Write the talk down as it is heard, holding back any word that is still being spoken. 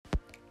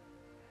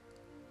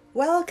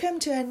Welcome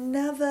to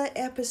another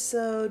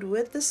episode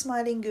with the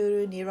Smiling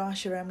Guru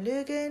Nirasha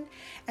Ramlugan,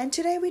 and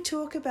today we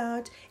talk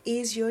about,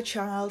 is your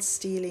child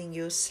stealing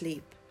your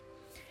sleep?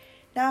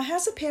 Now,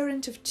 as a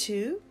parent of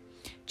two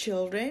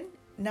children,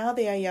 now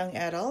they are young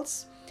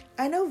adults,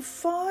 I know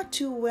far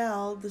too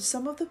well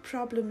some of the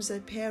problems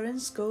that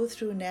parents go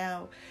through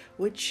now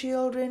with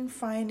children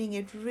finding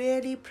it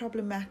really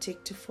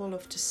problematic to fall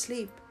off to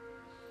sleep.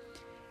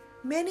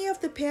 Many of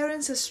the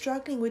parents are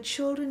struggling with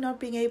children not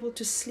being able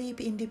to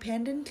sleep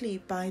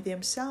independently by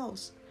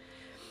themselves.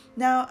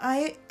 Now,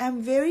 I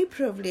am very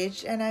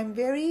privileged and I'm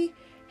very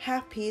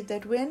happy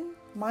that when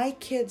my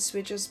kids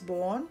were just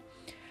born,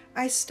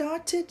 I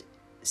started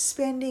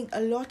spending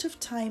a lot of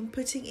time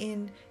putting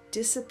in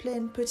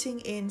discipline, putting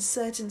in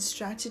certain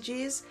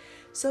strategies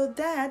so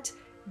that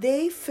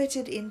they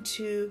fitted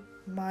into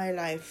my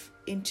life,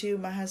 into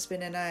my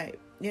husband and I,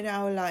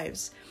 our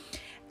lives.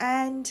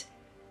 And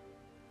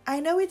I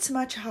know it's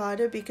much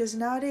harder because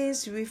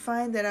nowadays we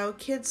find that our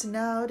kids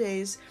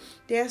nowadays,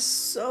 they're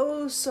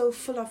so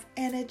full of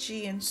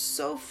energy and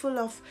so full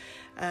of,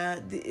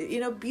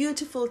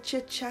 beautiful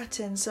chit chat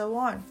and so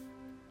on.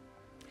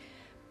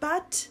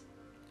 But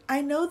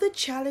I know the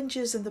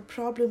challenges and the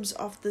problems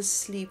of the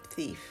sleep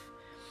thief.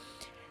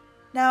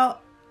 Now,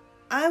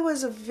 I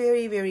was a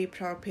very, very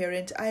proud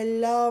parent. I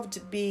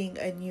loved being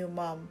a new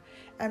mom,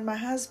 and my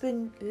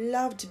husband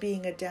loved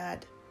being a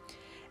dad.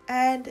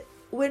 And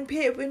when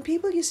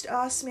people used to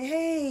ask me,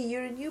 hey,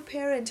 you're a new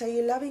parent, are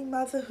you loving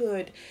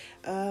motherhood?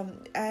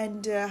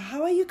 And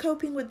how are you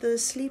coping with the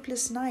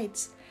sleepless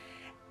nights?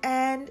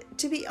 And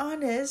to be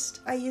honest,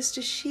 I used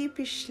to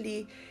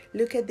sheepishly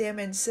look at them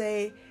and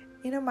say,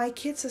 my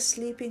kids are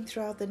sleeping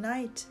throughout the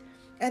night.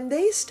 And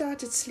they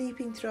started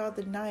sleeping throughout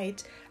the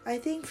night, I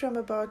think from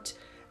about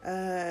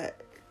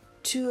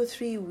 2 or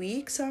 3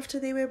 weeks after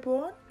they were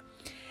born.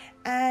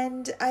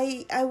 And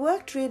I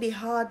worked really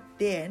hard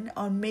then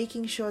on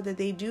making sure that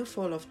they do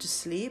fall off to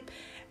sleep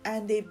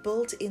and they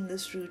built in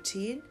this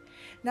routine.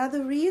 Now,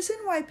 the reason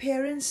why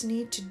parents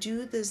need to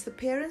do this, the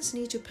parents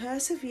need to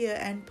persevere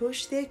and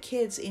push their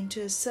kids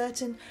into a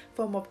certain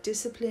form of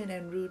discipline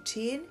and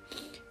routine,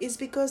 is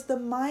because the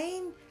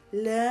mind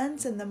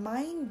learns and the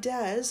mind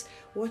does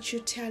what you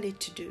tell it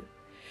to do.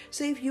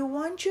 So if you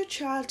want your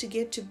child to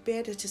get to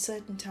bed at a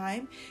certain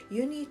time,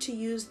 you need to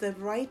use the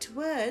right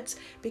words,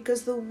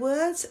 because the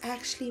words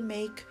actually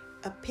make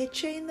a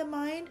picture in the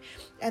mind,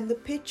 and the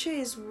picture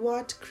is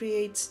what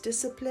creates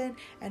discipline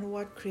and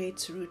what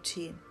creates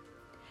routine.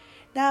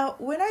 Now,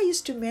 when I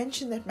used to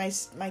mention that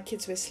my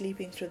kids were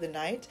sleeping through the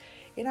night,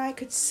 I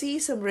could see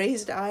some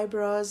raised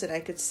eyebrows and I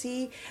could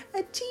see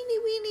a teeny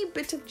weeny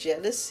bit of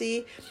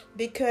jealousy,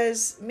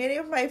 because many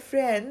of my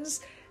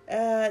friends,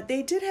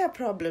 they did have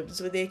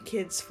problems with their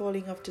kids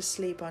falling off to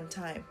sleep on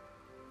time.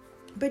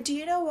 But do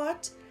you know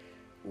what?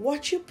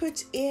 What you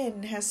put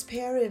in as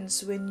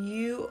parents when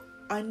you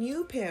are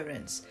new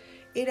parents,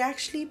 it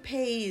actually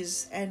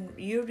pays and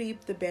you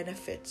reap the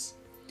benefits.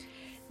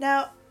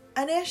 Now,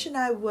 Anesh and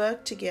I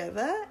worked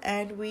together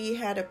and we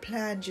had a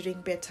plan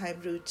during bedtime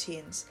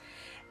routines.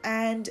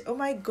 And oh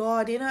my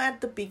God,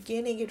 at the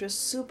beginning it was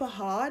super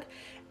hard,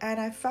 and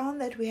I found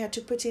that we had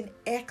to put in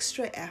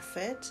extra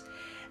effort.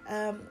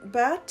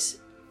 But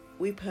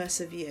we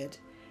persevered.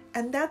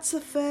 And that's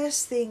the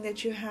first thing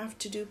that you have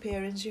to do,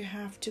 parents. You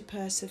have to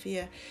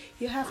persevere.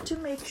 You have to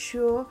make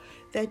sure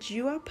that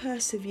you are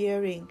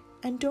persevering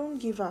and don't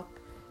give up.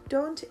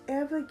 Don't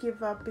ever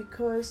give up,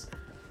 because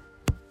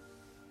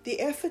the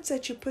efforts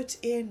that you put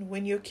in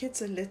when your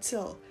kids are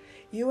little,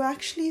 you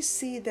actually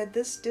see that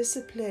this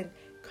discipline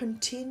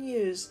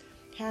continues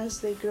as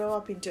they grow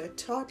up into a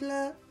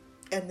toddler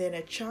and then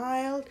a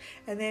child,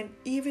 and then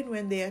even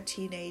when they are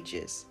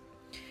teenagers.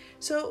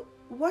 So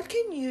what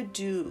can you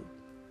do?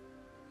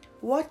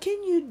 What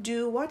can you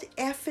do? What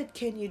effort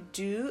can you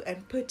do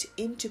and put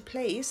into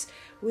place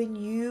when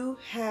you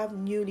have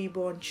newly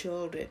born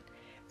children?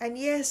 And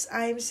yes,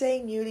 I'm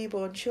saying newly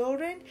born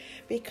children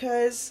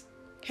because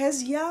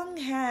as young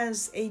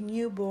as a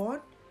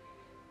newborn,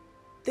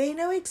 they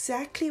know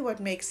exactly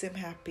what makes them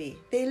happy.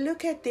 They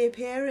look at their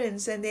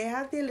parents and they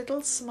have their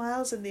little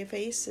smiles on their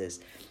faces.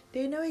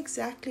 They know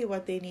exactly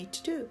what they need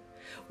to do.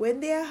 When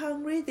they are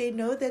hungry, they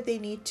know that they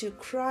need to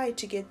cry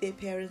to get their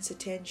parents'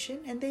 attention,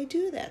 and they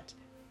do that.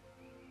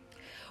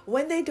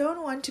 When they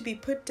don't want to be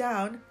put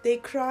down, they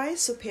cry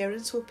so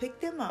parents will pick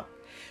them up.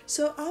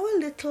 So our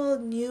little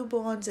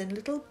newborns and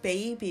little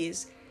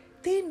babies,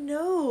 they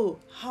know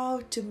how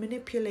to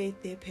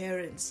manipulate their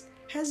parents,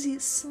 as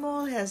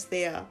small as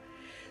they are.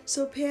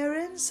 So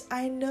parents,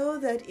 I know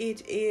that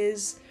it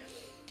is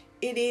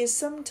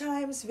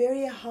sometimes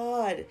very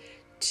hard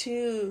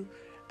to,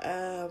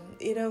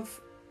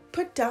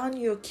 put down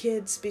your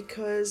kids,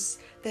 because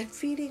that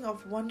feeling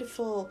of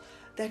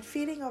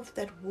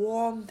that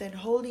warmth and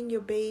holding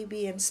your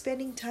baby and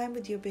spending time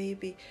with your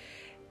baby,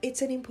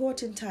 it's an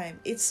important time.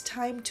 It's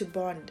time to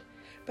bond.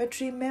 But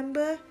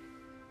remember,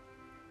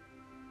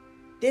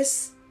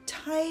 there's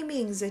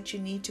timings that you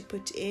need to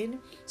put in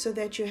so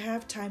that you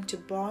have time to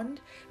bond,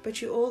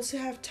 but you also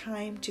have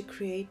time to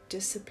create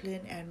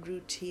discipline and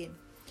routine.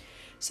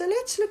 So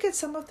let's look at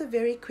some of the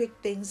very quick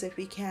things that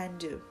we can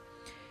do.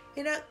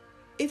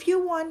 If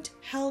you want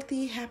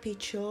healthy, happy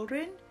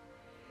children,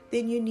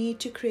 then you need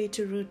to create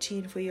a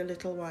routine for your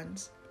little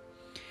ones.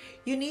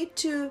 You need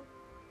to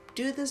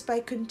do this by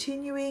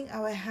continuing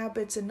our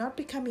habits and not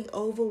becoming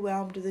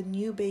overwhelmed with a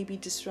new baby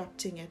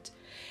disrupting it.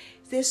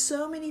 There's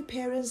so many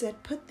parents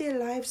that put their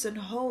lives on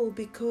hold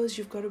because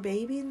you've got a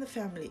baby in the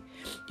family.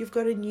 You've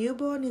got a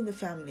newborn in the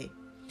family.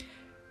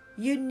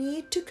 You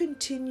need to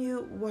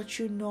continue what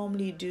you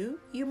normally do.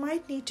 You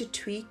might need to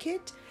tweak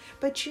it,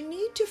 but you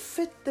need to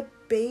fit the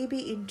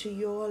baby into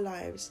your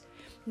lives.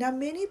 Now,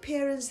 many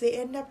parents, they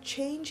end up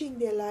changing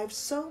their lives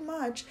so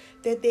much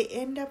that they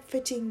end up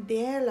fitting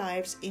their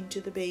lives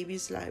into the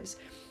baby's lives.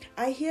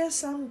 I hear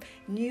some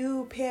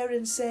new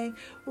parents saying,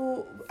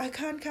 "Oh, I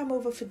can't come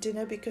over for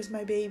dinner because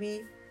my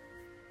baby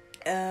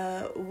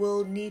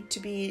will need to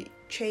be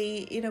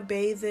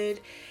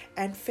bathed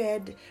and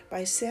fed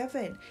by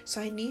 7,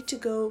 so I need to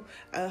go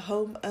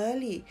home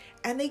early."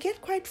 And they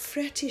get quite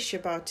frettish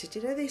about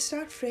it. They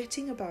start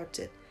fretting about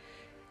it.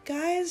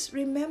 Guys,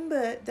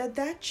 remember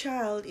that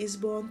child is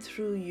born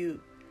through you.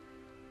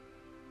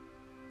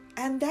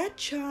 And that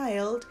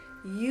child,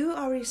 you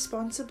are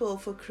responsible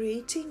for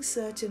creating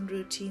certain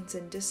routines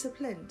and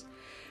disciplines.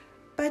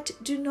 But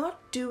do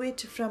not do it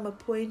from a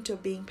point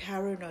of being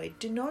paranoid.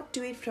 Do not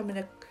do it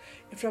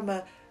from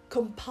a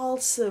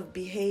compulsive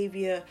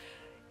behavior.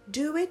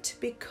 Do it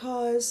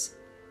because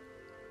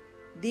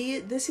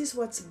this is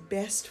what's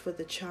best for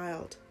the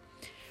child.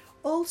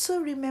 Also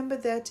remember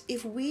that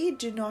if we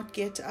do not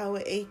get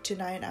our 8 to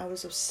 9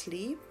 hours of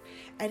sleep,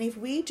 and if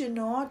we do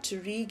not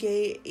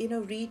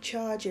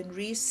recharge and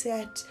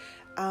reset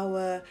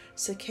our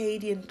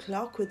circadian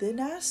clock within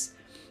us,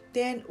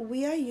 then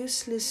we are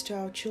useless to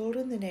our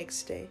children the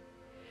next day.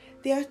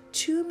 There are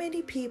too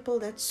many people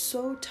that's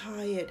so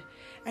tired,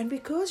 and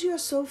because you are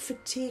so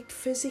fatigued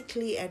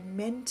physically and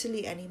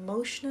mentally and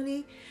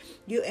emotionally,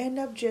 you end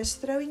up just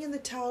throwing in the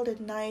towel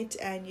at night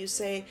and you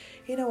say,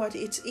 "You know what,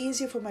 it's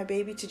easier for my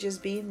baby to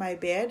just be in my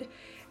bed."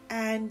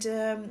 And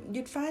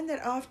you'd find that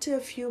after a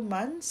few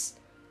months,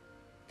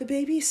 the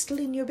baby is still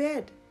in your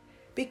bed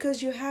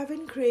because you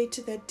haven't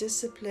created that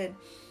discipline.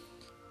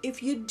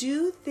 If you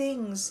do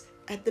things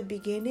at the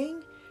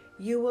beginning,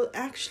 you will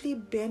actually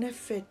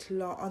benefit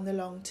on the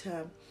long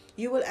term.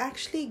 You will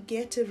actually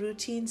get a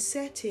routine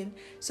set in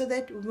so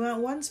that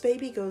once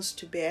baby goes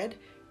to bed,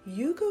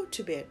 you go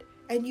to bed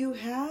and you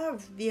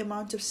have the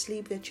amount of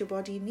sleep that your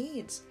body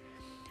needs.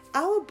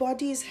 Our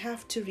bodies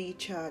have to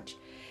recharge.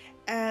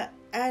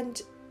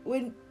 And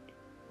when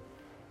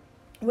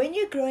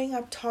you're growing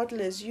up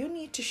toddlers, you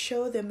need to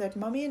show them that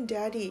mommy and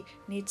daddy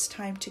needs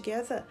time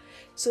together.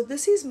 So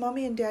this is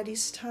mommy and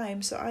daddy's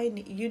time, so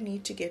you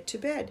need to get to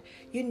bed.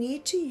 You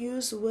need to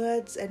use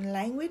words and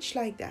language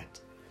like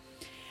that.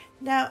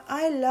 Now,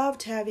 I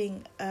loved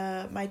having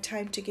my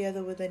time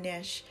together with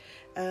Anesh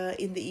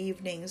in the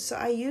evenings. So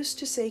I used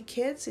to say,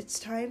 "Kids, it's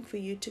time for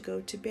you to go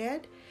to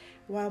bed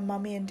while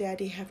mommy and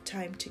daddy have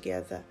time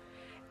together."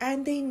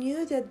 And they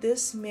knew that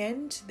this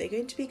meant they're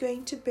going to be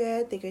going to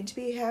bed, they're going to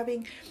be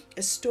having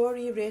a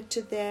story read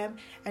to them.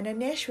 And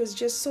Anesh was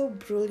just so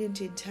brilliant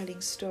in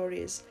telling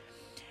stories.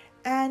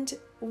 And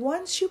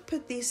once you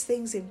put these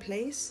things in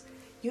place,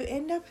 you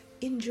end up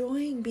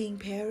enjoying being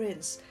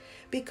parents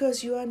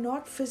because you are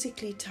not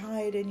physically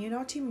tired and you're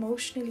not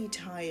emotionally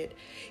tired.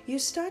 You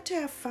start to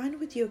have fun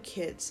with your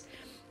kids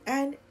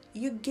and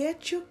you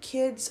get your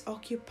kids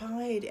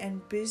occupied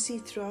and busy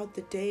throughout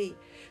the day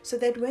so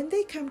that when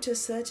they come to a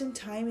certain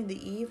time in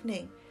the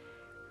evening,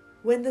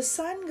 when the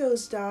sun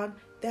goes down,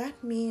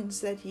 that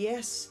means that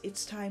yes,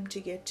 it's time to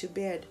get to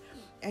bed,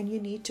 and you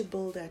need to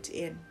build that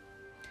in.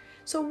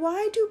 So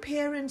why do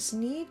parents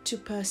need to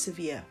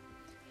persevere?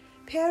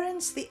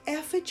 Parents, the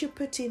effort you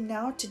put in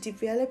now to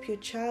develop your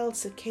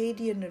child's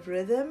circadian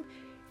rhythm,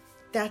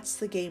 that's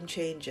the game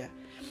changer.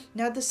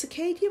 Now, the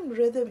circadian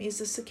rhythm is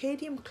the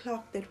circadian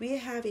clock that we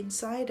have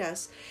inside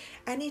us,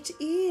 and it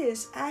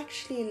is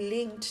actually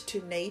linked to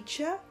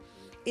nature.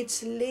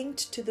 It's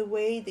linked to the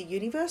way the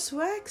universe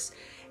works.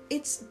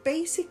 It's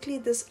basically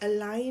this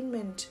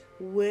alignment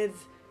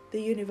with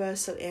the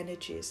universal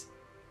energies.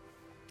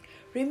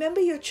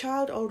 Remember, your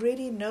child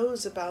already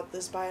knows about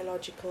this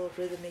biological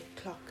rhythmic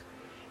clock,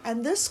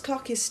 and this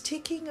clock is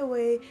ticking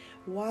away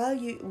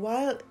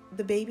while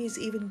the baby is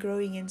even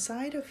growing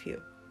inside of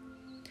you.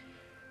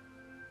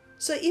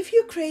 So if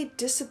you create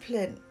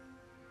discipline,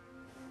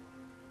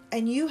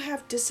 and you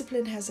have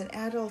discipline as an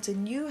adult,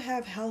 and you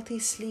have healthy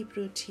sleep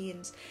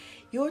routines,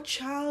 your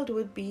child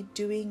would be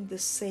doing the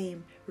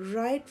same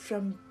right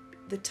from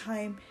the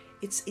time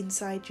it's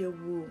inside your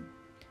womb.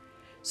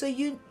 So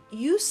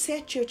you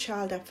set your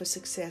child up for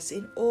success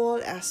in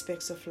all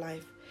aspects of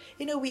life.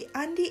 We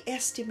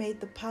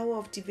underestimate the power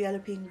of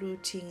developing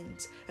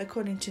routines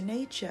according to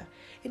nature.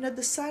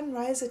 The sun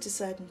rises at a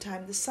certain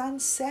time, the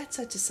sun sets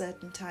at a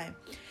certain time.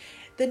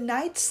 The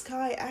night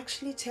sky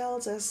actually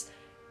tells us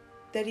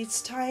that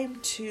it's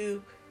time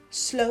to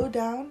slow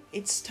down,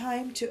 it's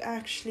time to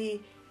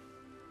actually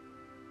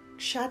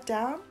shut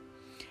down.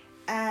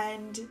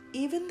 And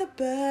even the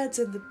birds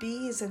and the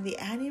bees and the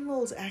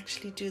animals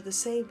actually do the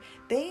same.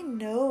 They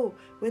know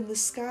when the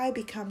sky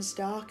becomes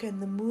dark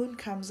and the moon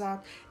comes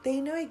out,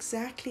 they know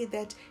exactly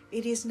that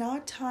it is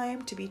now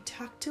time to be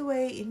tucked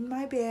away in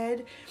my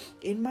bed,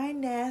 in my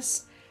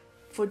nest,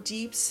 for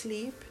deep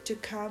sleep to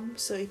come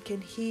so it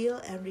can heal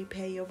and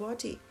repair your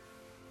body.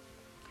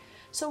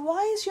 So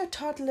why is your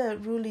toddler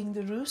ruling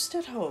the roost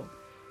at home?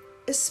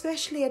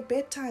 Especially at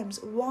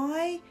bedtimes.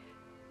 Why?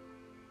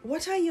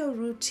 What are your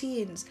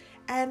routines?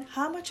 And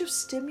how much of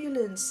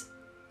stimulants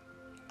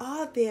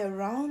are there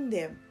around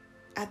them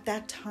at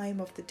that time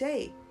of the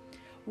day?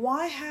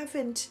 Why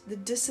haven't the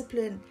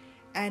discipline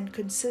and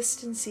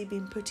consistency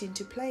been put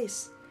into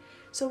place?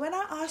 So when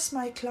I ask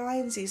my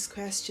clients these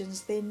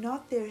questions, they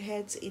nod their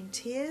heads in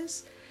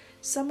tears.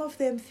 Some of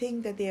them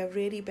think that they are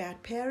really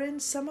bad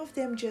parents. Some of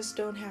them just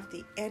don't have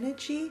the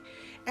energy.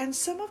 And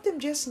some of them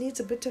just needs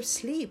a bit of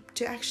sleep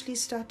to actually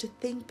start to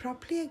think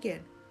properly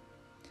again.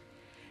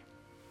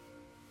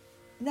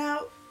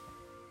 Now,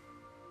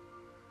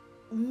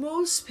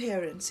 most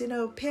parents,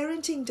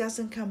 parenting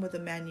doesn't come with a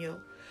manual.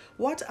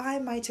 What I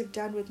might have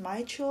done with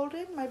my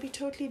children might be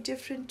totally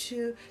different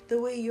to the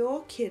way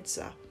your kids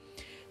are.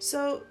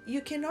 So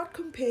you cannot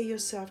compare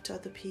yourself to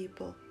other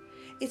people.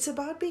 It's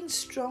about being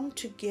strong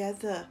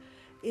together,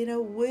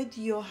 with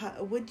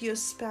your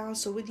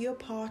spouse or with your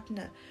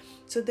partner,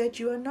 so that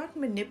you are not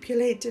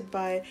manipulated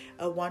by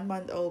a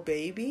 1-month-old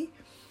baby.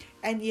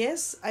 And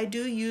yes, I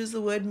do use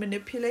the word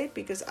manipulate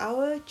because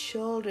our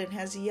children,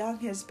 as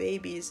young as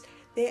babies,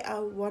 they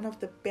are one of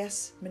the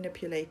best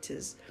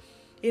manipulators.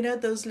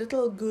 Those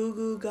little goo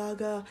goo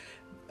gaga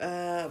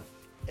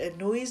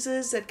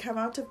noises that come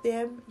out of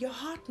them, your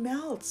heart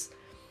melts.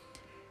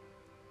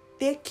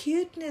 Their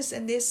cuteness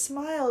and their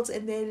smiles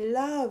and their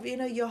love,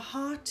 your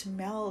heart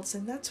melts.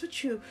 And that's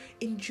what you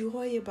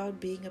enjoy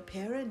about being a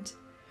parent.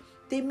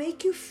 They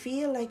make you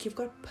feel like you've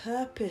got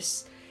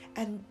purpose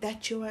and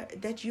that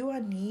you are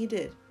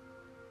needed.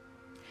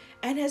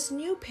 And as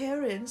new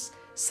parents,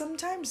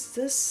 sometimes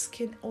this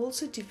can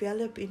also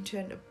develop into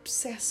an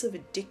obsessive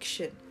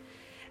addiction.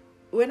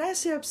 When I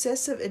say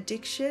obsessive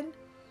addiction,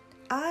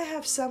 I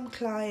have some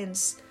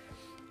clients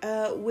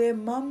where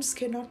moms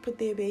cannot put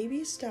their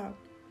babies down.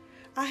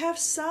 I have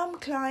some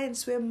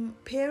clients where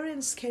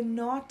parents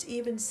cannot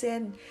even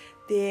send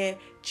their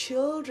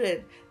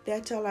children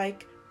that are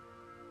like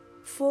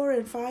 4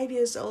 and 5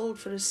 years old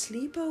for a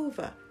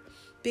sleepover,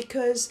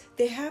 because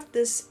they have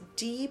this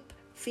deep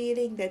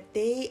feeling that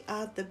they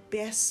are the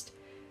best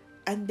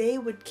and they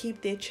would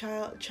keep their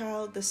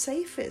child the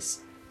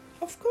safest.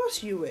 Of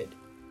course you would.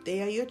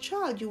 They are your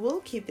child. You will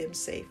keep them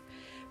safe.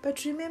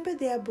 But remember,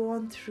 they are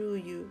born through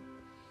you.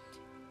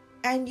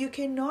 And you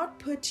cannot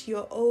put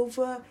your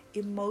over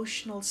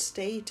emotional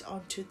state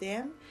onto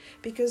them,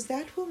 because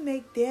that will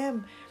make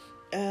them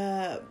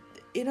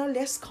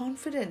less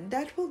confident.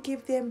 That will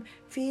give them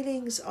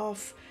feelings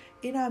of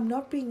I'm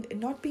not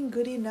being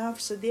good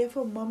enough, so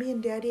therefore mommy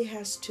and daddy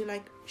has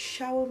to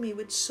shower me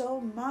with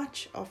so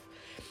much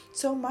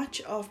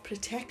of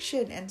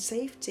protection and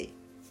safety.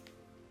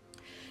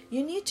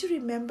 You need to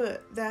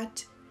remember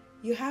that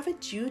you have a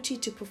duty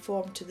to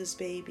perform to this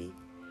baby.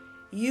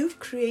 You've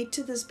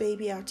created this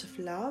baby out of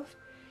love.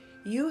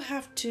 You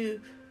have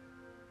to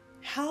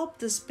help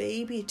this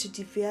baby to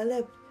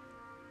develop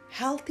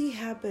healthy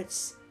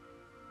habits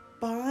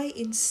by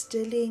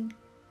instilling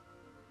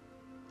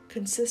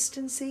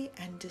consistency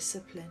and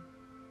discipline.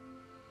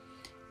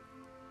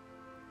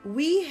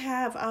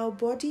 Our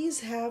bodies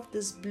have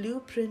this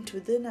blueprint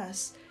within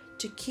us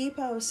to keep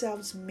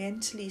ourselves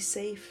mentally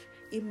safe,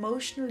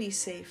 emotionally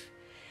safe.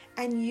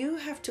 And you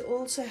have to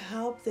also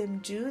help them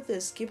do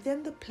this, give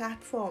them the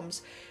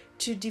platforms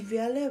to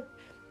develop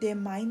their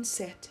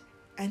mindset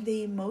and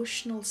their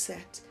emotional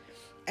set.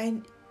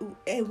 And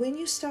when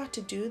you start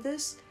to do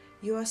this,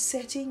 you are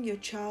setting your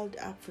child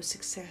up for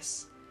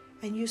success.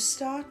 And you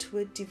start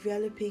with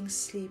developing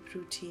sleep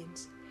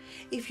routines.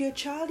 If your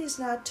child is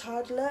now a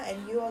toddler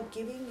and you are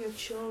giving your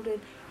children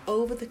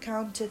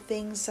over-the-counter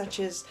things such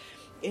as,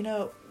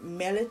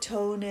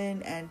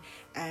 melatonin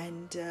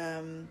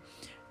and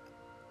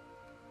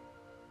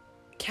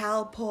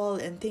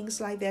Calpol and things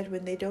like that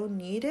when they don't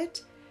need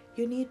it,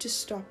 you need to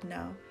stop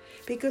now.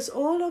 Because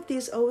all of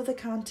these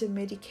over-the-counter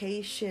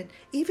medication,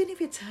 even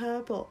if it's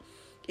herbal,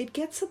 it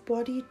gets the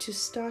body to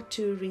start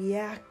to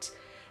react,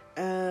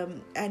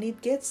 and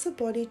it gets the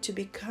body to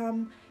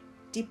become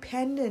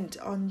dependent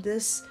on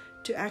this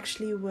to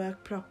actually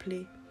work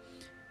properly.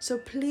 So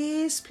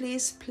please,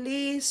 please,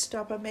 please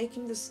stop. I'm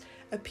making this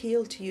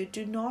appeal to you.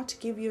 Do not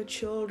give your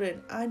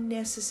children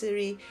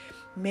unnecessary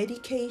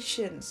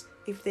medications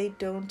if they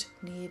don't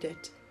need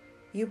it.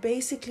 You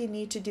basically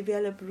need to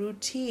develop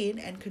routine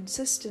and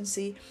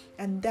consistency,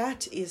 and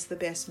that is the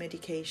best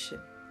medication.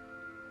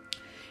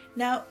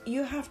 Now,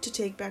 you have to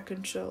take back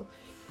control.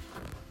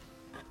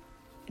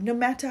 No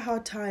matter how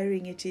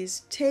tiring it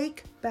is,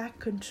 take back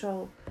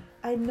control.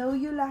 I know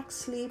you lack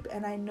sleep,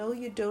 and I know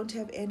you don't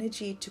have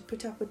energy to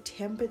put up with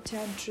temper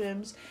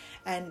tantrums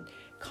and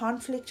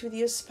conflict with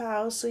your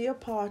spouse or your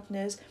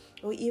partners,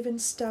 or even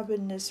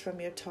stubbornness from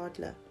your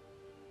toddler.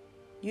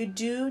 You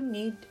do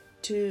need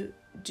to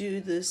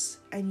do this,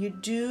 and you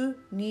do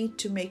need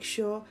to make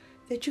sure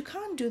that you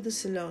can't do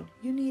this alone.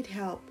 You need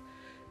help.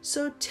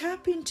 So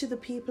tap into the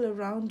people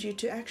around you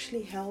to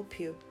actually help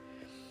you.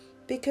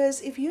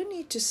 Because if you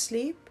need to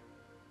sleep,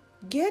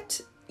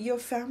 get your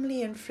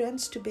family and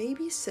friends to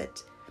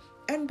babysit.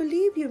 And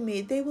believe you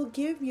me, they will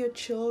give your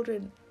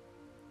children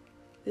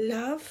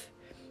love,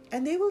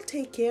 and they will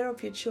take care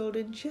of your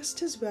children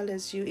just as well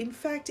as you. In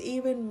fact,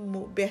 even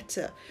more,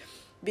 better,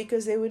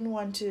 because they wouldn't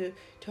want to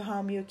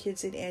harm your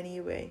kids in any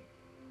way.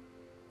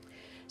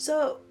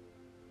 So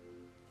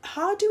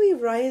how do we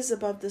rise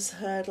above this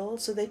hurdle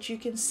so that you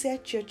can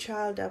set your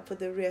child up for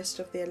the rest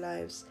of their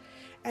lives?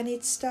 And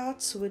it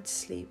starts with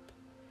sleep.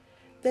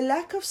 The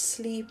lack of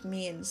sleep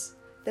means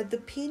that the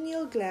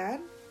pineal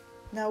gland,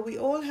 now we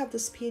all have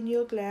this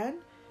pineal gland,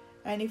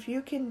 and if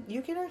you can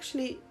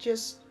actually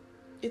just,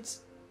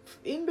 it's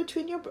in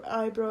between your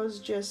eyebrows,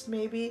 just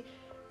maybe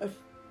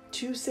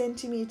 2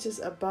 centimeters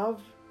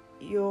above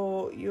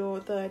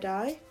your third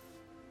eye.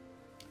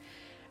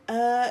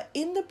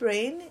 In the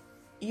brain,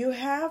 you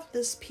have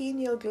this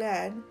pineal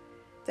gland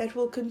that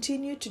will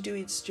continue to do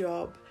its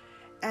job.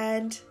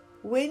 And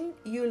when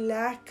you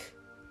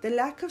the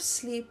lack of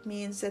sleep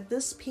means that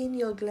this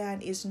pineal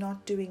gland is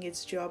not doing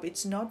its job.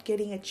 It's not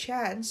getting a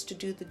chance to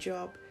do the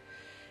job.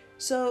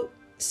 So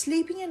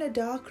sleeping in a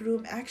dark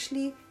room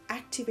actually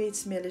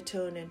activates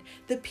melatonin.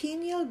 The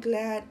pineal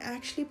gland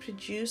actually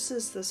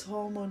produces this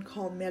hormone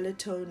called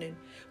melatonin,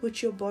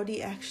 which your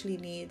body actually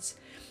needs.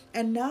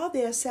 And now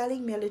they are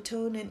selling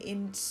melatonin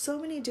in so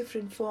many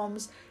different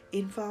forms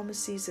in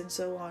pharmacies and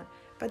so on.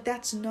 But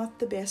that's not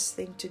the best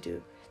thing to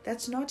do.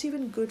 That's not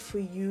even good for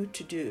you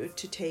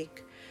to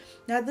take.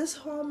 Now this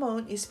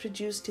hormone is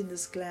produced in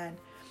this gland.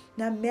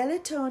 Now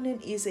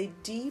melatonin is a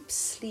deep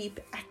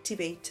sleep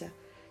activator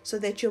so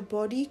that your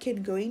body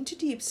can go into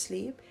deep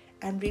sleep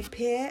and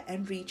repair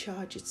and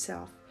recharge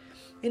itself.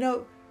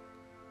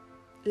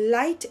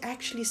 Light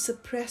actually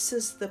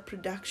suppresses the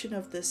production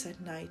of this at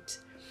night.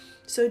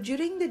 So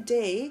during the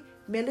day,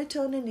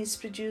 melatonin is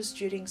produced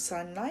during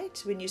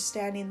sunlight, when you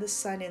stand in the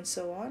sun and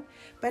so on.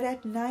 But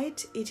at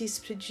night, it is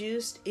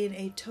produced in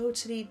a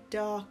totally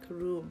dark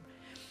room.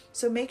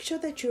 So make sure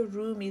that your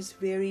room is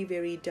very,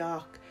 very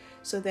dark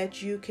so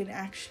that you can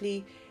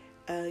actually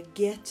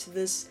get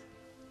this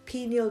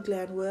pineal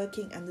gland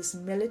working and this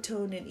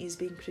melatonin is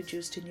being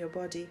produced in your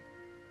body.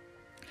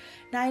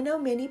 Now, I know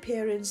many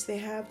parents, they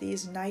have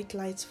these night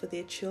lights for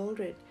their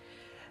children.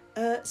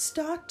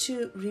 Start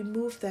to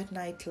remove that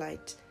night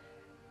light.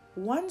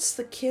 Once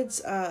the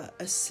kids are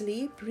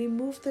asleep,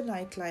 remove the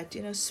night light,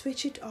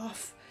 switch it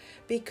off,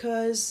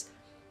 because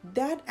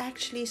that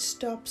actually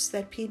stops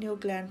that pineal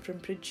gland from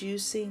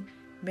producing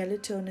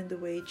melatonin the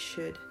way it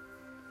should.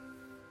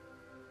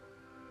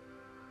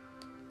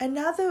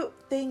 Another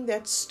thing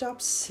that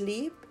stops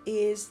sleep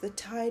is the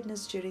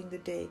tiredness during the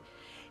day.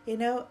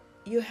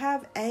 You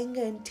have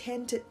anger and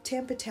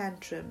temper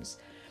tantrums,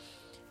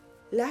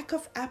 lack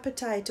of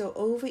appetite or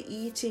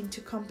overeating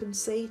to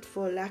compensate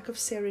for lack of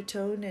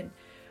serotonin,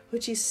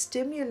 which is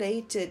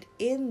stimulated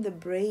in the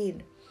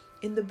brain,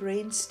 in the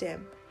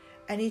brainstem,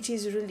 and it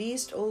is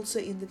released also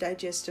in the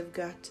digestive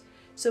gut.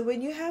 So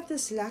when you have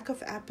this lack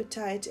of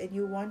appetite and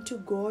you want to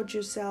gorge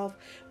yourself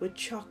with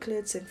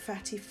chocolates and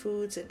fatty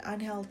foods and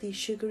unhealthy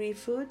sugary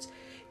foods,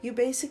 you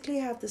basically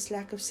have this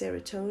lack of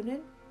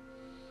serotonin,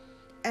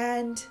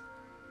 and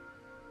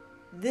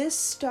this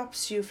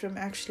stops you from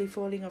actually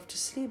falling off to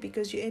sleep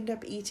because you end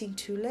up eating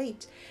too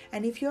late.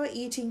 And if you're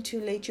eating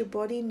too late, your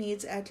body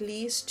needs at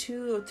least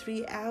 2 or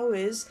 3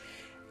 hours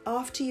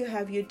after you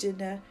have your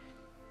dinner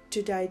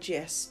to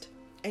digest.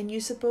 And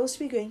you're supposed to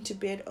be going to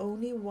bed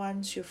only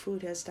once your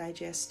food has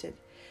digested.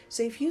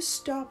 So if you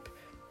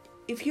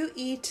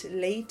eat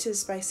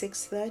latest by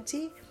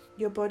 6:30,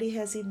 your body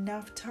has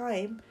enough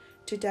time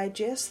to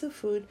digest the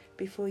food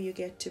before you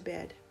get to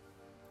bed.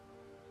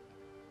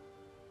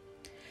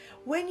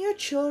 When your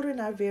children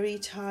are very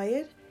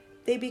tired,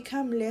 they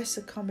become less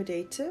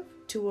accommodative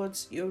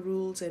towards your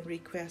rules and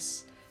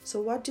requests. So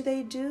what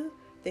do?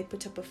 They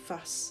put up a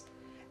fuss.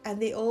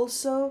 And they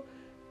also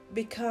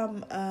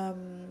become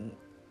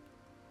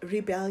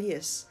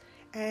rebellious.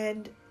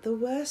 And the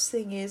worst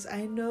thing is,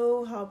 I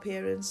know how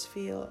parents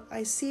feel.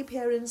 I see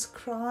parents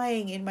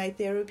crying in my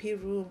therapy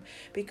room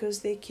because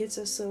their kids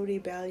are so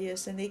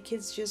rebellious and their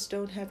kids just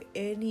don't have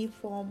any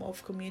form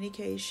of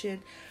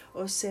communication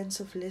or sense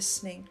of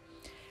listening.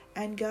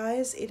 And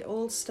guys, it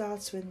all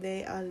starts when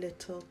they are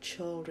little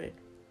children.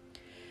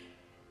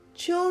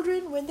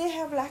 Children, when they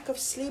have lack of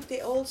sleep,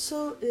 they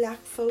also lack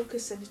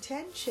focus and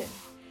attention.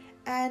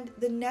 And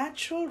the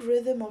natural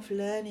rhythm of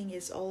learning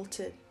is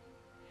altered.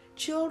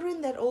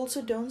 Children that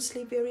also don't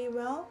sleep very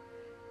well,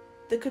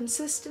 the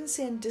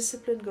consistency and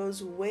discipline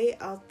goes way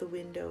out the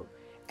window.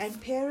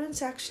 And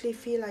parents actually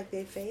feel like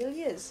they're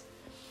failures.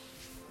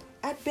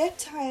 At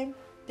bedtime,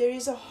 there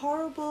is a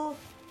horrible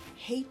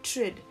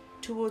hatred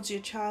towards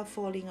your child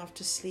falling off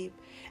to sleep.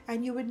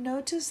 And you would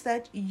notice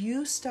that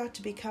you start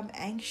to become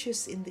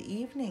anxious in the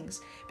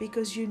evenings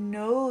because you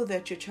know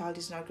that your child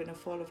is not going to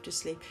fall off to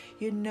sleep.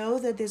 You know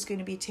that there's going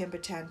to be temper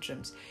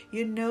tantrums.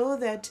 You know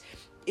that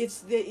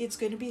it's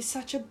going to be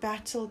such a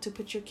battle to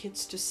put your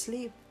kids to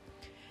sleep.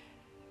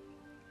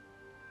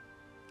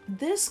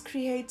 This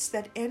creates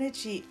that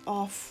energy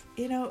of,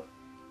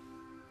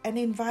 an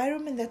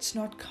environment that's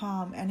not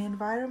calm, an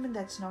environment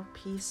that's not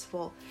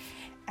peaceful.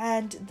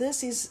 And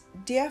this is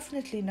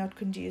definitely not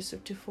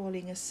conducive to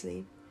falling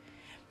asleep.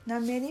 Now,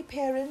 many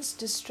parents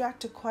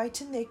distract or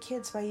quieten their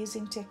kids by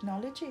using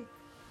technology.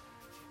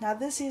 Now,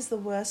 this is the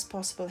worst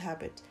possible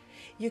habit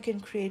you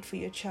can create for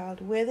your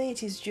child, whether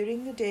it is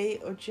during the day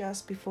or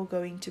just before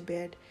going to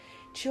bed.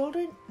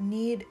 Children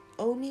need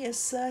only a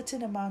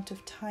certain amount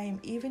of time,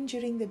 even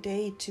during the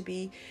day, to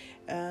be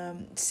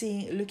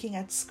looking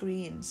at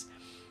screens.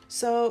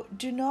 So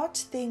do not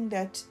think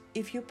that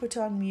if you put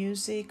on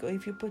music or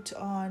if you put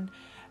on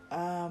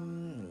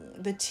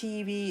the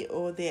TV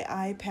or their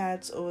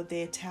iPads or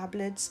their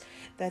tablets,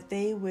 that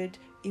they would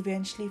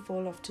eventually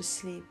fall off to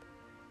sleep.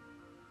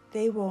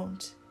 They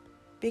won't,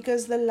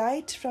 because the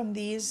light from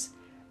these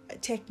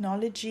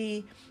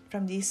technology,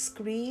 from these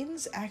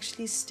screens,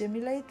 actually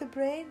stimulate the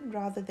brain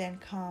rather than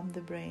calm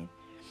the brain.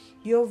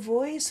 Your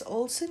voice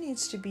also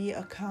needs to be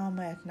a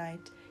calmer at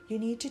night. You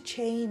need to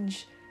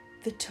change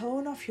the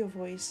tone of your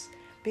voice,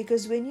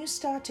 because when you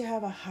start to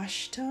have a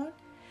hush tone,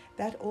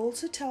 that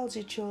also tells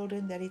your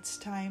children that it's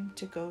time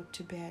to go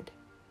to bed.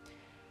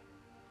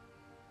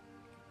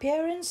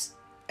 Parents,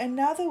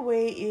 another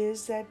way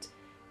is that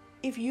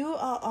if you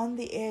are on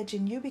the edge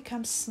and you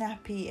become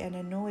snappy and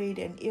annoyed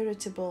and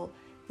irritable,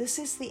 this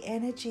is the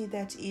energy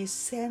that is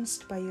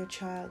sensed by your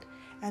child,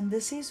 and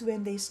this is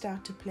when they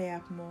start to play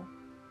up more.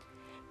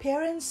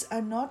 Parents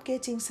are not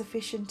getting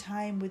sufficient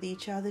time with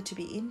each other to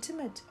be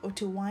intimate or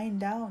to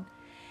wind down.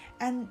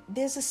 And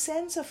there's a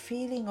sense of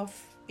feeling of,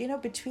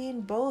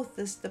 between both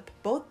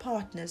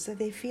partners, that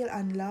they feel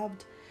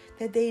unloved,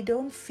 that they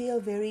don't feel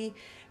very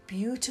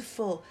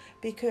beautiful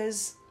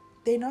because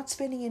they're not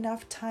spending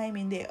enough time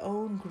in their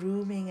own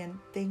grooming and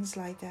things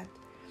like that.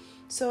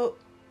 So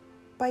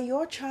by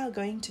your child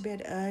going to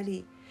bed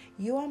early,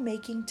 you are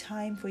making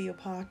time for your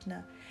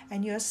partner,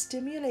 and you are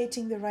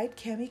stimulating the right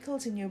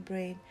chemicals in your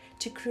brain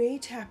to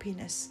create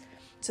happiness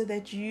so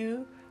that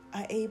you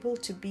are able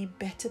to be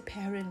better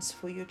parents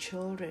for your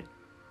children.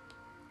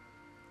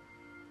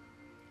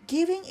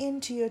 Giving in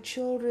to your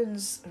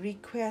children's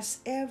requests,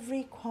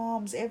 every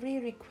qualms, every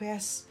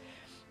request,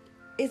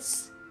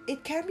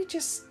 it can be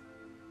just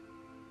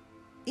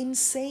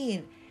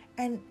insane,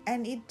 and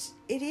it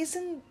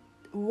isn't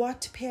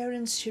what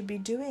parents should be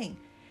doing.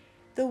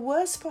 The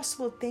worst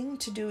possible thing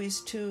to do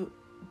is to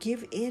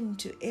give in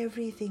to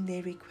everything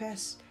they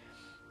request.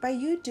 By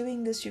you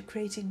doing this, you're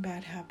creating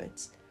bad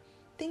habits.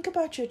 Think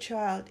about your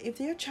child. If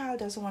your child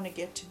doesn't want to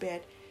get to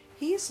bed,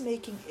 he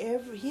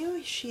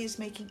or she is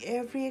making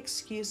every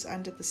excuse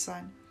under the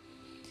sun.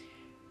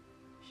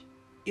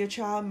 Your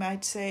child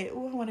might say, I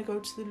want to go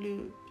to the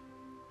loo.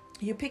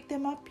 You pick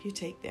them up, you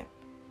take them.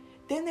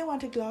 Then they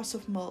want a glass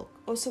of milk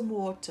or some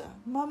water.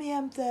 Mommy,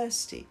 I'm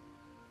thirsty.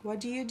 What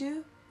do?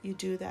 You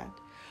do that.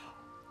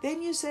 Then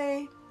they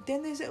say,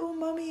 oh,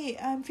 mommy,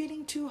 I'm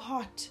feeling too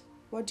hot.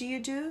 What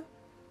do?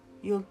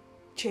 You'll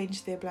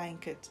change their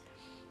blanket.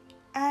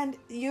 And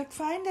you'd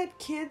find that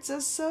kids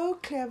are so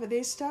clever.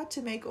 They start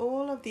to make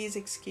all of these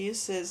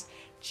excuses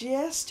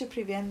just to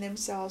prevent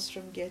themselves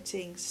from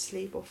getting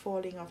sleep or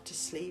falling off to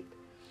sleep.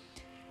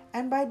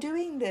 And by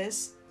doing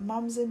this,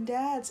 moms and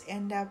dads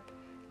end up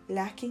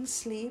lacking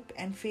sleep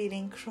and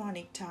feeling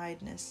chronic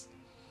tiredness.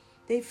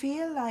 They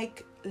feel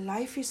like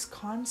life is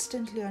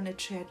constantly on a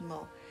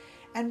treadmill.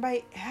 And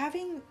by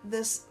having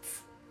this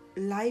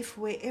life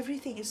where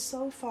everything is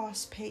so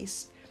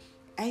fast-paced,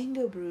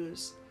 anger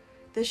brews,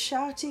 the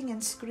shouting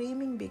and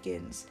screaming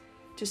begins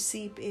to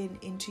seep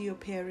into your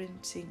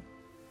parenting.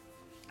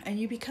 And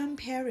you become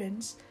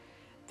parents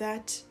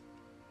that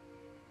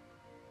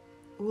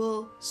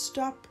will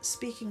stop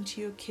speaking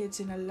to your kids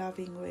in a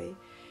loving way.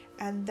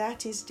 And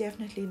that is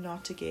definitely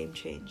not a game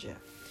changer.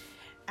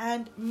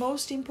 And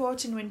most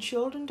important, when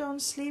children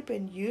don't sleep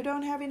and you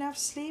don't have enough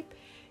sleep,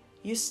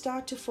 you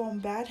start to form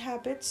bad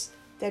habits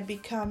that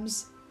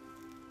becomes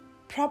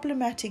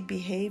problematic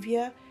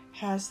behavior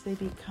as they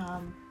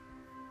become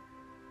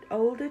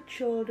older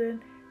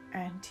children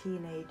and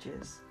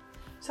teenagers.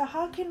 So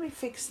how can we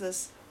fix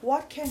this?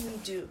 What can we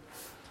do?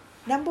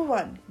 Number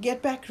 1,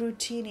 get back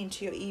routine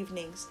into your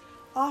evenings.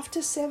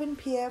 After 7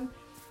 p.m.,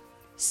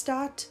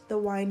 start the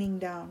winding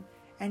down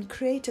and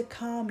create a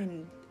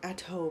calm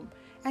at home.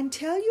 And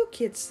tell your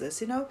kids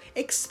this,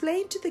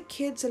 explain to the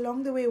kids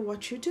along the way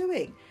what you're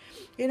doing.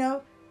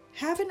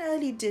 Have an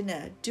early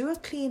dinner, do a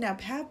cleanup,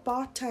 have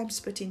bath times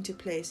put into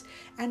place.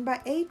 And by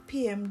 8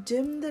 p.m.,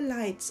 dim the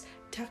lights,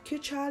 tuck your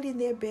child in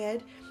their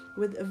bed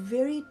with a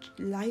very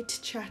light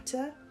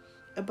chatter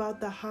about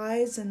the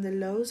highs and the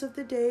lows of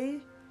the day,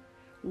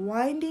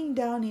 winding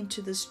down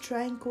into this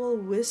tranquil,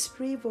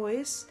 whispery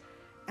voice,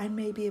 and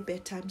maybe a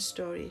bedtime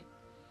story.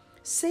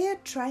 Say a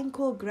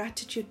tranquil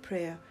gratitude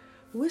prayer.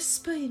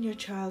 Whisper in your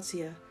child's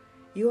ear,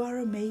 "You are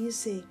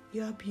amazing,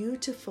 you are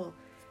beautiful,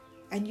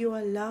 and you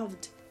are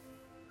loved."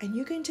 And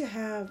you're going to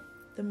have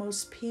the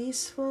most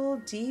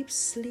peaceful, deep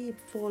sleep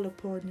fall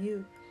upon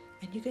you.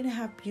 And you're going to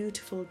have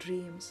beautiful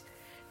dreams.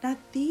 Now,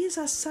 these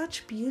are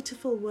such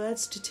beautiful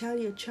words to tell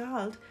your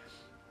child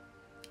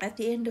at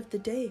the end of the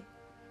day.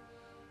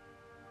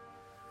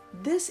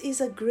 This is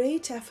a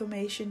great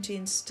affirmation to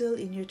instill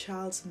in your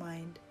child's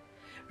mind.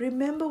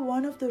 Remember,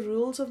 one of the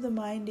rules of the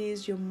mind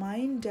is your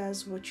mind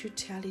does what you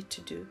tell it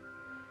to do.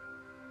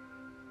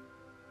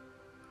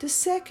 The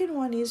second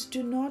one is,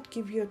 do not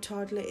give your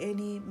toddler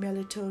any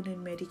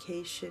melatonin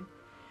medication.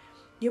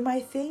 You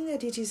might think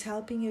that it is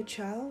helping your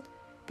child,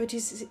 but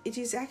it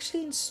is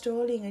actually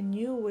installing a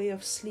new way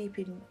of sleep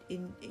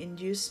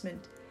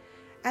inducement.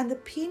 And the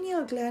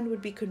pineal gland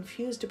would be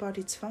confused about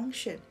its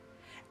function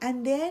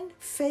and then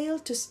fail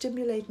to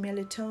stimulate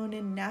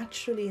melatonin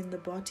naturally in the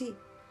body.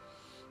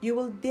 You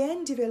will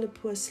then develop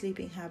poor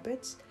sleeping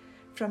habits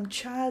from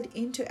child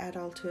into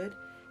adulthood,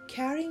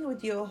 carrying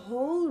with you a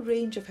whole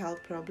range of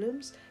health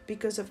problems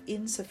because of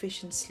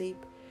insufficient sleep,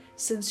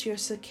 since your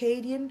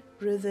circadian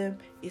rhythm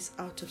is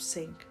out of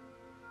sync.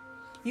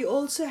 You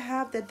also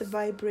have that the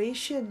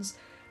vibrations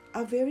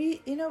are very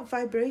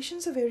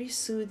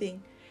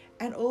soothing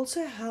and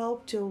also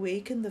help to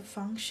awaken the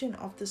function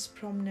of this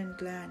prominent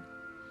gland.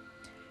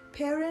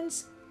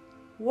 Parents,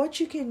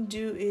 what you can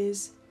do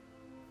is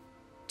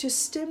to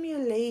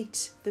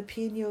stimulate the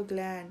pineal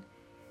gland.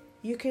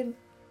 You can,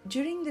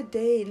 during the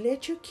day,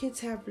 let your kids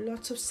have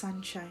lots of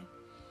sunshine.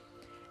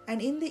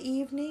 And in the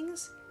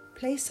evenings,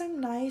 play some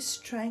nice,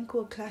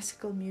 tranquil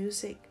classical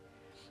music.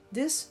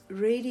 This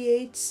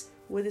radiates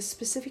with a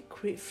specific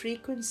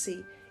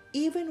frequency,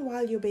 even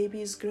while your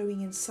baby is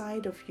growing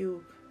inside of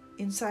you,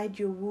 inside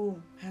your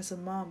womb as a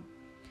mom.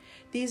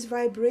 These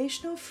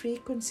vibrational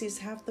frequencies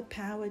have the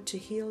power to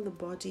heal the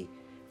body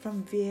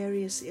from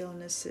various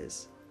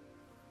illnesses.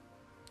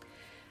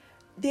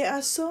 There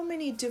are so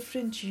many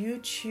different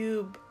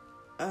YouTube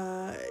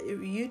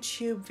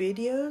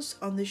videos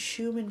on the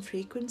Schumann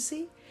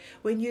frequency.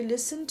 When you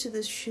listen to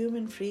the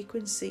Schumann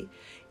frequency,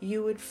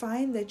 you would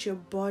find that your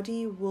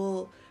body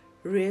will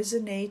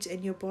resonate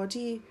and your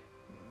body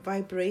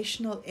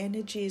vibrational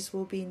energies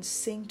will be in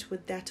sync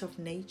with that of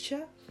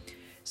nature.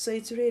 So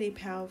it's really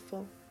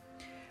powerful.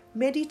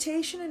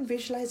 Meditation and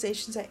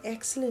visualizations are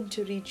excellent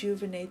to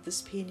rejuvenate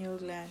this pineal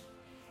gland.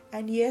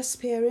 And yes,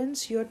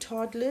 parents, your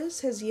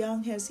toddlers as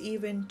young as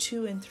even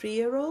 2 and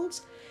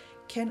 3-year-olds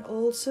can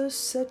also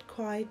sit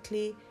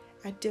quietly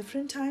at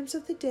different times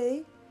of the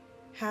day,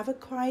 have a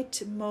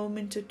quiet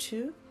moment or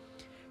two,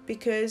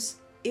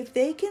 because if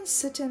they can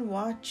sit and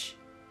watch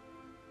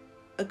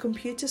a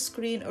computer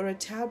screen or a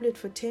tablet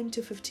for 10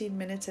 to 15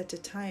 minutes at a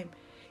time,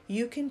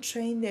 you can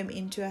train them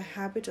into a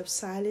habit of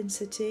silent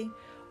sitting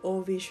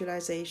or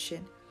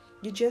visualization.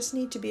 You just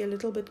need to be a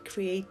little bit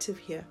creative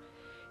here.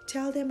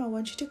 Tell them, I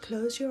want you to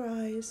close your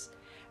eyes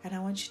and I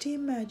want you to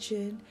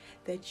imagine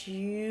that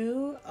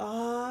you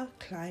are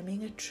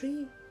climbing a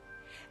tree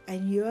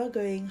and you are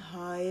going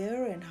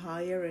higher and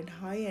higher and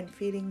higher and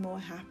feeling more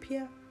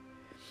happier.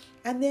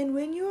 And then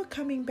when you are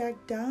coming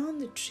back down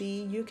the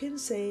tree, you can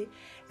say,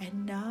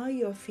 and now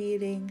you're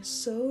feeling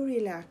so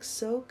relaxed,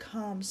 so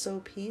calm,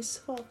 so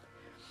peaceful.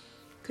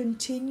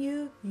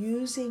 Continue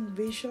using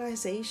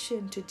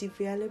visualization to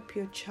develop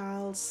your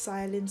child's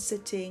silent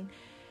sitting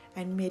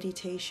and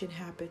meditation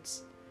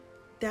habits.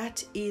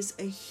 That is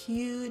a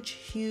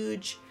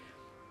huge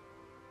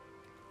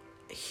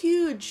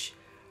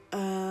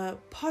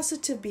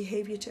positive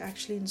behavior to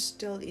actually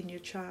instill in your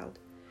child.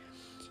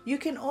 You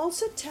can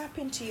also tap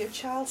into your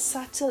child's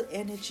subtle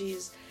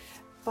energies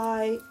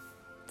by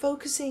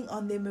focusing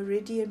on their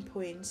meridian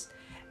points.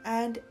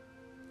 And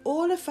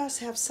all of us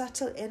have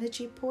subtle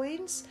energy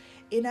points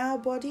in our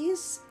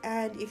bodies,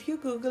 and if you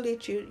Google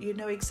it, you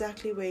know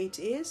exactly where it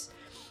is.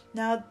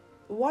 Now,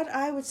 what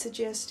I would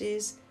suggest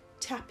is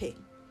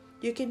tapping.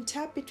 You can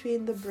tap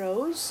between the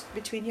brows,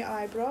 between your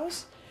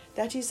eyebrows.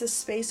 That is the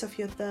space of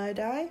your third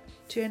eye,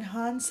 to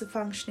enhance the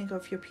functioning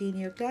of your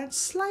pineal gland.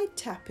 Slight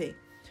tapping.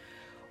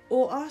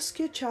 Or ask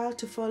your child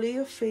to follow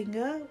your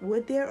finger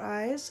with their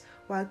eyes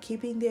while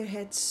keeping their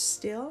heads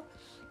still.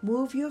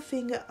 Move your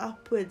finger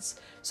upwards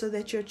so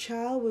that your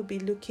child will be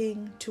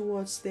looking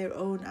towards their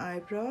own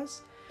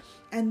eyebrows.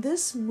 And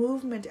this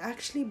movement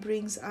actually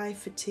brings eye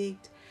fatigue,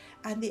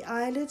 and the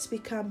eyelids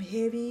become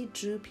heavy,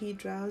 droopy,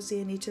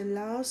 drowsy, and it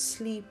allows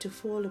sleep to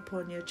fall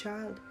upon your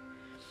child.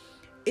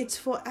 It's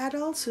for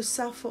adults who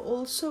suffer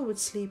also with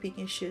sleeping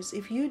issues.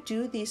 If you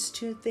do these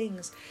two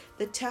things,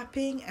 the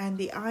tapping and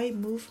the eye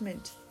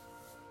movement,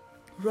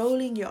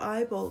 rolling your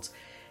eyeballs,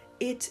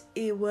 it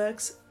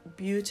works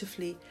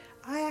beautifully.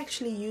 I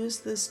actually use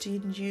this to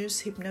induce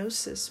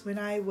hypnosis when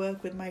I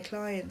work with my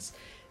clients.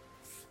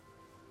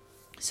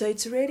 So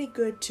it's really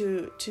good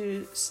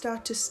to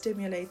start to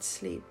stimulate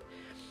sleep.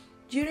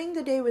 During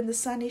the day when the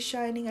sun is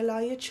shining, allow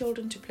your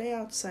children to play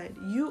outside.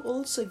 You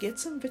also get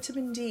some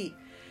vitamin D.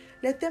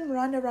 Let them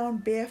run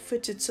around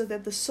barefooted so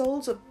that the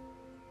soles of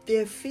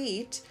their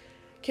feet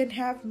can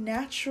have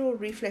natural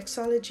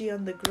reflexology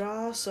on the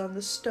grass, on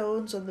the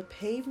stones, on the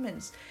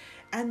pavements,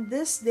 and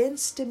this then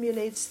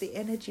stimulates the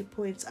energy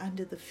points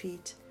under the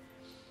feet.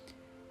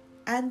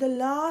 And the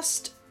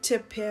last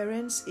tip,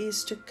 parents,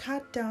 is to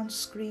cut down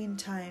screen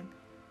time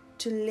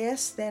to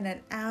less than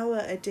an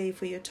hour a day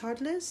for your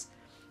toddlers.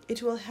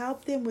 It will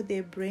help them with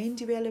their brain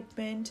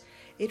development,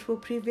 it will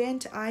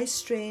prevent eye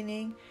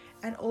straining,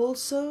 and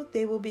also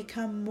they will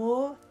become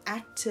more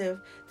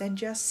active than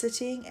just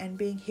sitting and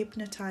being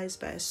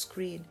hypnotized by a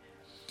screen.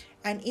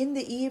 And in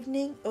the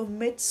evening,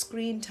 omit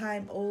screen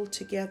time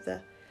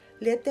altogether.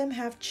 Let them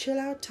have chill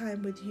out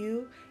time with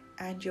you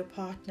and your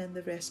partner and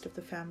the rest of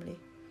the family.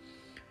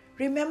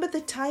 Remember,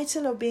 the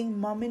title of being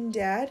mom and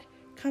dad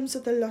comes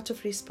with a lot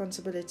of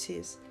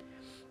responsibilities.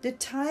 The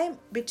time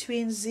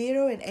between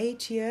 0 and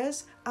 8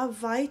 years are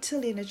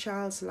vital in a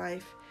child's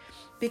life,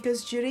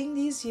 because during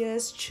these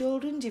years,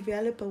 children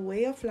develop a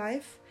way of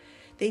life,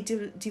 they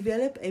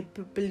develop a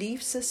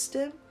belief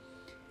system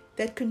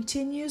that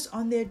continues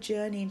on their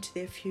journey into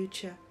their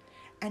future.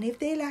 And if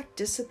they lack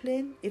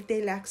discipline, if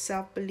they lack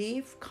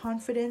self-belief,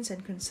 confidence,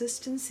 and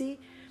consistency,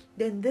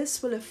 then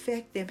this will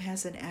affect them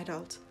as an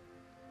adult.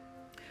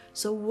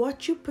 So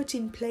what you put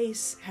in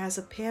place as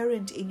a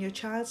parent in your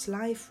child's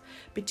life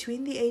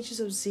between the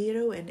ages of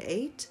 0 and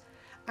 8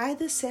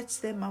 either sets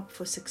them up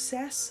for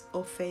success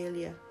or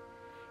failure.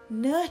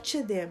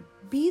 Nurture them.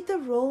 Be the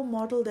role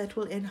model that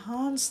will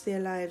enhance their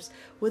lives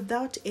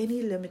without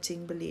any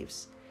limiting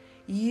beliefs.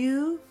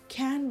 You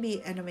can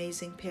be an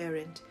amazing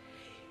parent.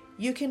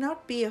 You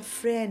cannot be a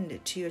friend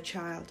to your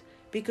child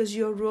because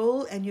your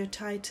role and your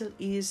title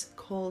is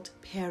called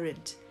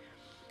parent.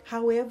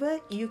 However,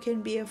 you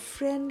can be a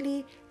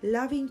friendly,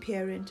 loving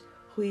parent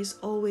who is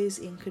always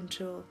in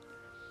control.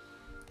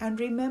 And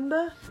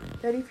remember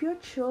that if your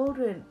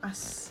children are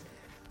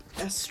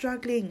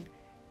struggling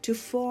to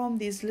form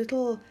these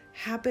little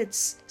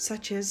habits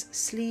such as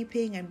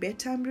sleeping and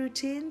bedtime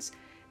routines,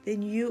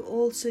 then you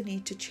also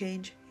need to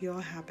change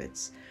your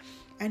habits.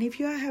 And if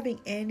you are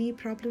having any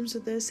problems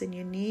with this and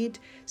you need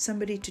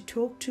somebody to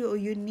talk to, or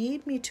you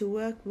need me to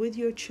work with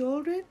your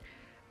children,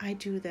 I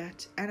do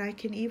that. And I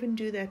can even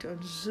do that on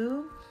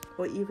Zoom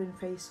or even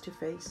face to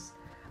face.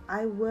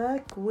 I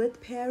work with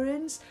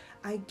parents.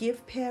 I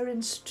give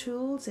parents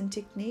tools and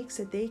techniques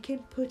that they can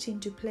put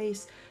into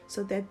place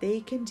so that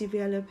they can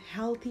develop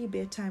healthy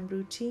bedtime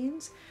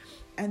routines,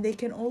 and they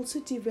can also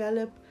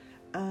develop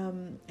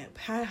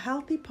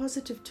healthy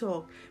positive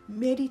talk,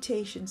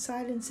 meditation,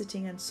 silent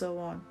sitting, and so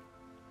on.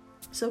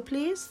 So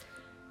please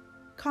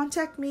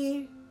contact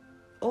me.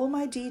 All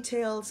my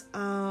details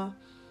are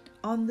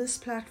on this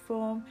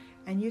platform,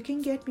 and you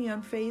can get me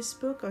on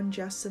Facebook on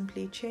Just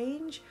Simply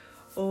Change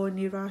or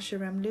Nirasha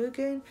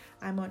Ramlugan.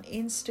 I'm on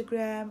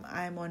Instagram,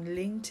 I'm on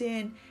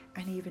LinkedIn,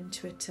 and even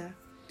Twitter.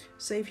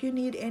 So if you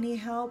need any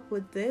help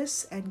with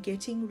this and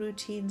getting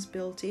routines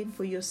built in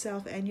for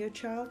yourself and your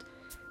child,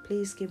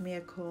 please give me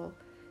a call.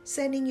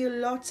 Sending you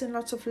lots and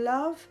lots of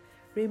love.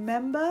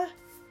 Remember,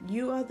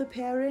 you are the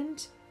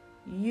parent.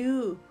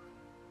 You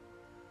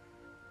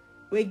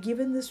were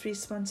given this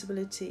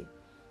responsibility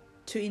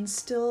to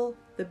instill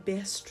the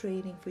best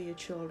training for your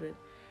children.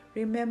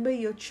 Remember,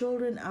 your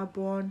children are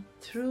born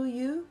through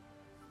you,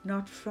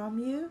 not from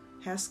you,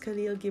 as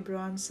Khalil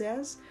Gibran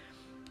says.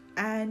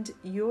 And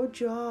your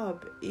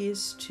job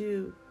is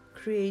to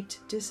create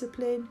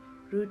discipline,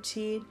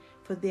 routine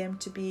for them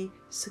to be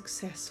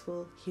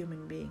successful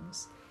human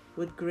beings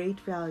with great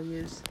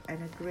values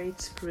and a great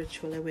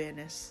spiritual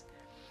awareness.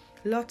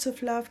 Lots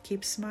of love.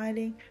 Keep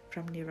smiling.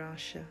 From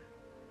Nirasha.